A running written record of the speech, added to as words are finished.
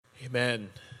Amen.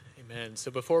 Amen.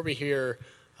 So before we hear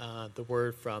the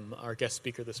word from our guest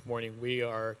speaker this morning, we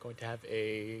are going to have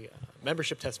a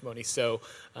membership testimony. So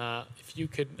if you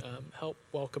could help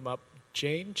welcome up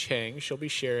Jane Chang. She'll be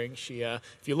sharing. If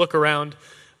you look around,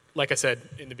 like I said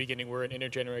in the beginning, we're an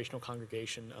intergenerational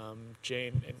congregation.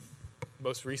 Jane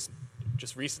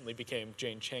just recently became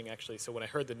Jane Chang, actually. So when I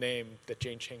heard the name that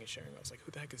Jane Chang is sharing, I was like,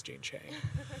 who the heck is Jane Chang?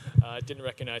 Didn't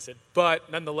recognize it.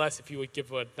 But nonetheless, if you would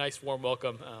give a nice warm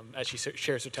welcome as she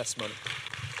shares her testimony.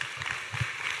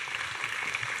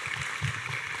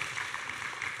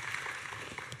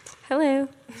 Hello.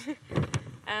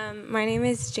 My name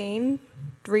is Jane,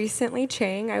 recently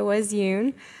Chang. I was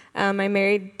Yoon. I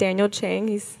married Daniel Chang.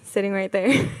 He's sitting right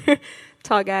there.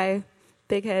 Tall guy,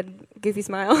 big head, goofy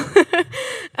smile.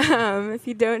 If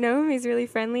you don't know him, he's really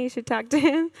friendly. You should talk to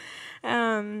him.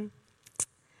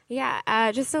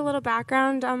 Just a little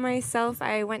background on myself.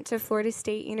 I went to Florida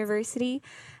State University,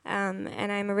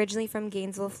 and I'm originally from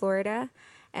Gainesville, Florida.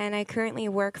 And I currently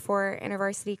work for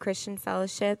InterVarsity Christian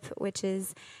Fellowship, which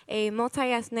is a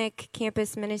multi-ethnic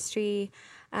campus ministry.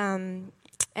 And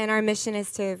our mission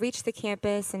is to reach the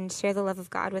campus and share the love of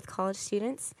God with college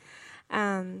students.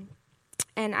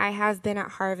 And I have been at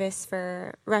Harvest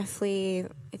for roughly,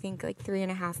 I think, like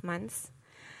 3.5 months.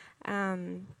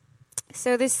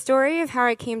 So the story of how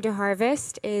I came to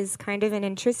Harvest is kind of an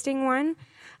interesting one.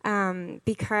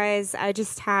 Because I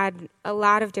just had a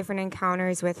lot of different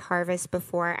encounters with Harvest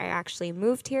before I actually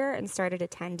moved here and started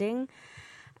attending.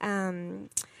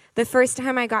 The first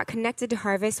time I got connected to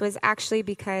Harvest was actually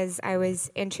because I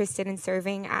was interested in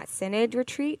serving at Synod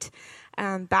Retreat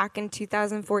back in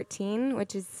 2014,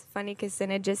 which is funny because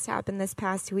Synod just happened this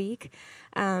past week.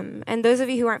 And those of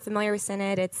you who aren't familiar with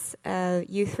Synod, it's a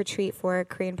youth retreat for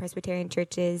Korean Presbyterian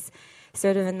churches,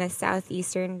 sort of in the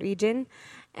southeastern region.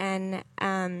 And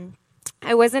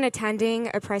I wasn't attending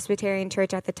a Presbyterian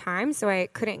church at the time, so I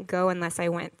couldn't go unless I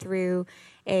went through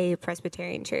a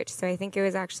Presbyterian church. So I think it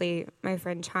was actually my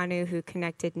friend Chanu who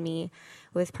connected me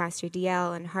with Pastor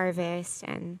DL and Harvest.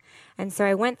 And so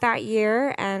I went that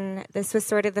year, and this was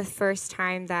sort of the first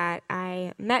time that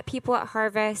I met people at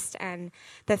Harvest and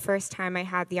the first time I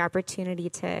had the opportunity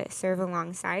to serve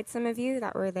alongside some of you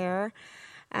that were there.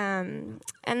 And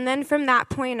then from that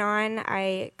point on,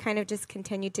 I kind of just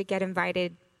continued to get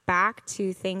invited back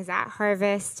to things at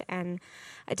Harvest and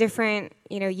different,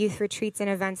 youth retreats and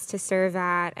events to serve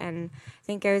at. And I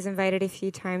think I was invited a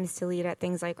few times to lead at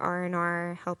things like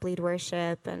R&R, help lead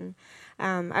worship. And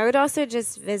I would also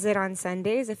just visit on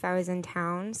Sundays if I was in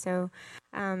town. So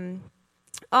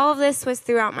all of this was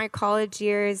throughout my college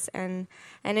years, and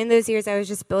in those years I was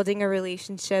just building a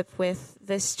relationship with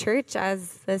this church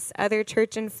as this other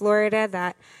church in Florida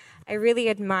that I really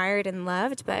admired and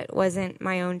loved, but wasn't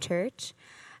my own church.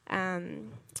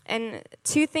 And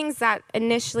two things that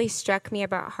initially struck me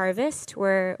about Harvest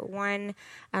were, one,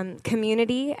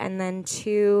 community, and then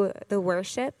two, the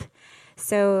worship.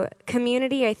 So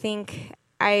community, I think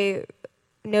I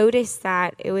noticed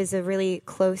that it was a really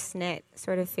close-knit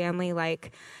sort of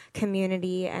family-like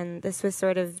community, and this was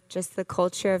sort of just the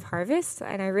culture of Harvest,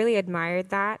 and I really admired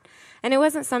that. And it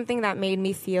wasn't something that made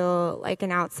me feel like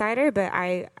an outsider, but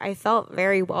I felt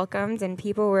very welcomed, and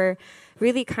people were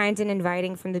really kind and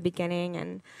inviting from the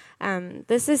beginning. And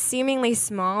this is seemingly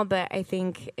small, but I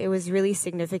think it was really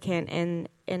significant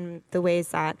in the ways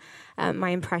that my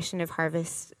impression of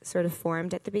Harvest sort of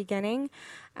formed at the beginning.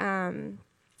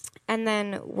 And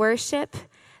then worship,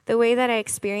 the way that I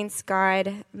experienced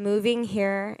God moving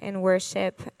here in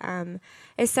worship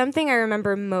is something I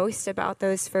remember most about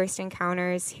those first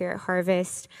encounters here at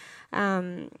Harvest.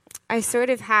 I sort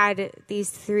of had these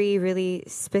 3 really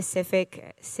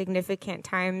specific, significant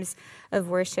times of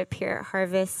worship here at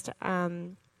Harvest.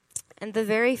 And the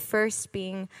very first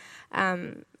being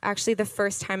actually the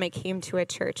first time I came to a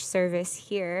church service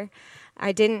here.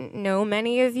 I didn't know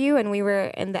many of you, and we were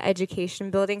in the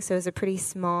education building, so it was a pretty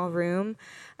small room.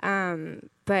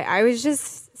 But I was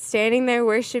just standing there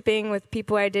worshiping with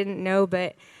people I didn't know,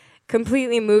 but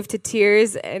completely moved to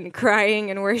tears and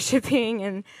crying and worshiping.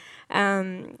 And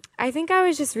I think I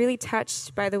was just really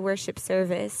touched by the worship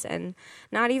service, and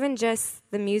not even just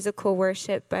the musical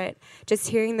worship, but just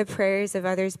hearing the prayers of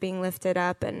others being lifted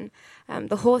up, and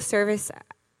the whole service.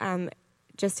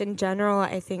 Just in general,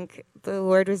 I think the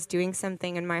Lord was doing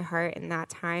something in my heart in that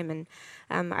time, and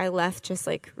I left just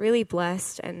like really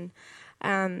blessed. And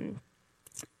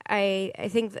I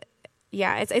think that,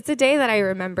 it's a day that I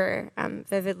remember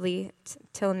vividly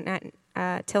till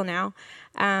till now.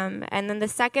 And then the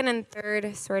second and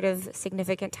third sort of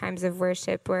significant times of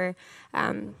worship were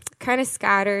kind of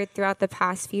scattered throughout the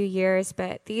past few years,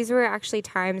 but these were actually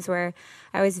times where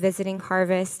I was visiting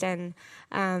Harvest, and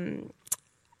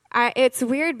it's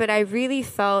weird, but I really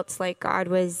felt like God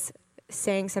was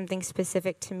saying something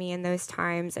specific to me in those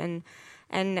times, and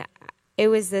it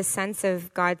was this sense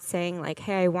of God saying, like,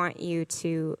 hey, I want you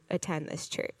to attend this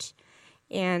church.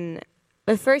 And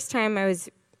the first time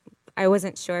I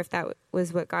wasn't sure if that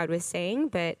was what God was saying,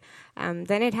 but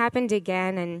then it happened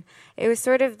again, and it was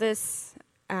sort of this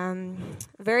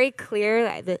very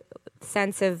clear the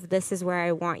sense of this is where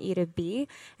I want you to be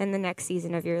in the next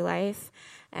season of your life.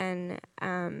 And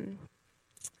and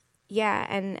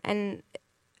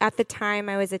at the time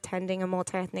I was attending a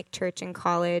multi-ethnic church in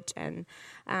college, and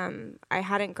I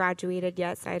hadn't graduated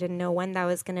yet, so I didn't know when that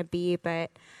was going to be,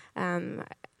 but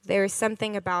there was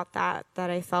something about that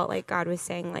I felt like God was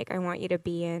saying, like, I want you to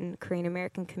be in Korean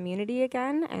American community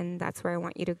again, and that's where I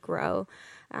want you to grow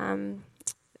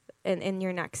in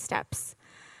your next steps.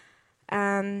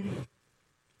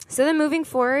 So then moving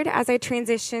forward, as I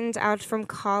transitioned out from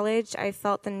college, I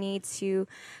felt the need to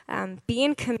be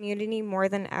in community more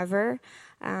than ever.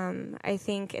 I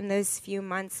think in those few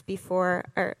months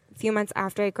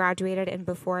after I graduated and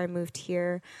before I moved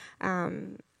here,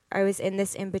 I was in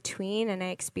this in-between, and I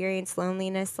experienced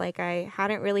loneliness like I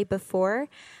hadn't really before,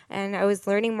 and I was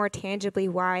learning more tangibly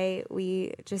why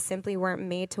we just simply weren't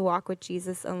made to walk with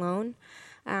Jesus alone.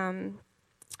 And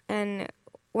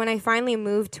when I finally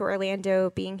moved to Orlando,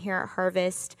 being here at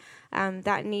Harvest,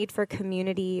 that need for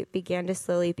community began to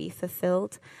slowly be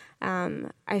fulfilled.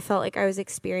 I felt like I was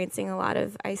experiencing a lot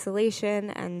of isolation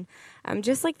and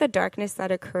just like the darkness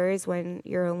that occurs when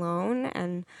you're alone.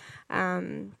 And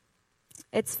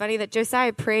it's funny that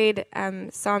Josiah prayed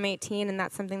Psalm 18, and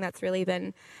that's something that's really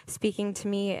been speaking to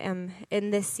me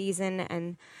in this season.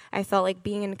 And I felt like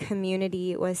being in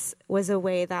community was a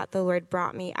way that the Lord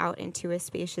brought me out into a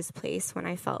spacious place when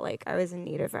I felt like I was in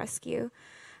need of rescue.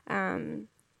 So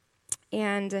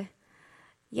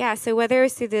whether it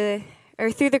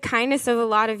was through the kindness of a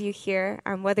lot of you here,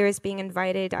 whether it's being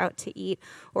invited out to eat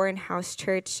or in house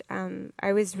church,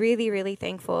 I was really, really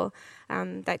thankful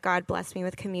that God blessed me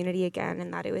with community again,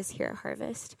 and that it was here at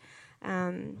Harvest.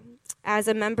 As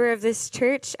a member of this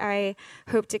church, I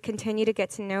hope to continue to get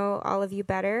to know all of you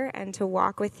better and to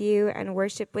walk with you and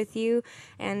worship with you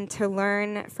and to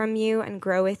learn from you and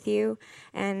grow with you.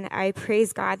 And I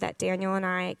praise God that Daniel and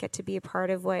I get to be a part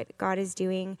of what God is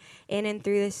doing in and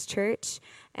through this church.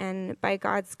 And by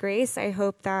God's grace, I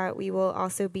hope that we will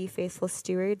also be faithful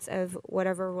stewards of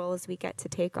whatever roles we get to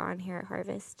take on here at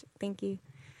Harvest. Thank you.